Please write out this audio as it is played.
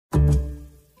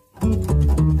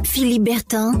Philippe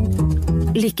Bertin,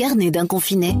 les carnets d'un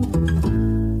confiné.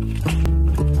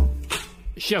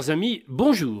 Chers amis,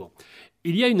 bonjour.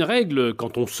 Il y a une règle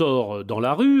quand on sort dans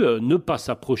la rue, ne pas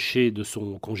s'approcher de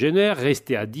son congénère,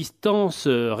 rester à distance,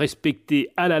 respecter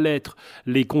à la lettre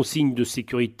les consignes de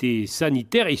sécurité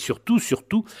sanitaire et surtout,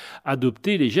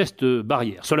 adopter les gestes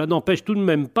barrières. Cela n'empêche tout de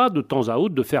même pas de temps à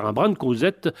autre de faire un brin de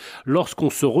causette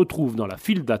lorsqu'on se retrouve dans la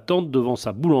file d'attente devant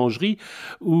sa boulangerie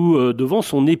ou devant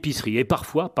son épicerie. Et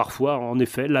parfois, en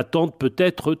effet, l'attente peut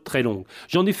être très longue.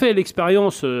 J'en ai fait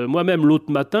l'expérience moi-même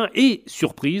l'autre matin et,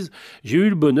 surprise, j'ai eu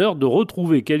le bonheur de retrouver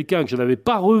quelqu'un que je n'avais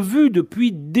pas revu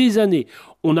depuis des années.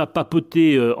 On a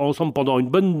papoté ensemble pendant une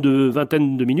bonne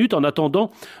vingtaine de minutes en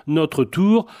attendant notre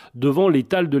tour devant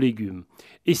l'étal de légumes.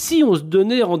 Et si on se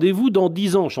donnait rendez-vous dans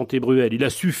 10 ans, chantait Bruel, il a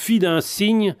suffi d'un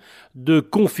signe de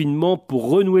confinement pour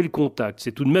renouer le contact.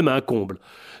 C'est tout de même un comble.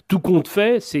 Tout compte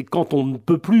fait, c'est quand on ne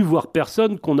peut plus voir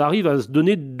personne qu'on arrive à se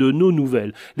donner de nos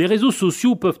nouvelles. Les réseaux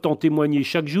sociaux peuvent en témoigner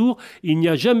chaque jour. Il n'y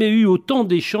a jamais eu autant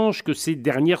d'échanges que ces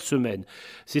dernières semaines.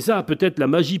 C'est ça peut-être la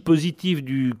magie positive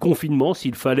du confinement,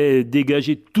 s'il fallait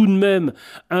dégager tout de même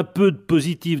un peu de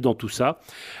positif dans tout ça.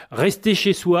 Restez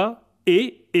chez soi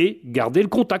et gardez le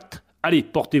contact. Allez,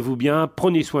 portez-vous bien,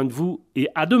 prenez soin de vous et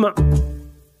à demain.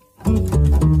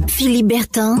 Philippe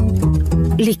Bertin,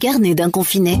 les carnets d'un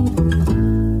confiné.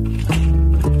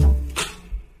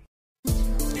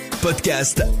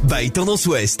 Podcast by Tendance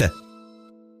Ouest.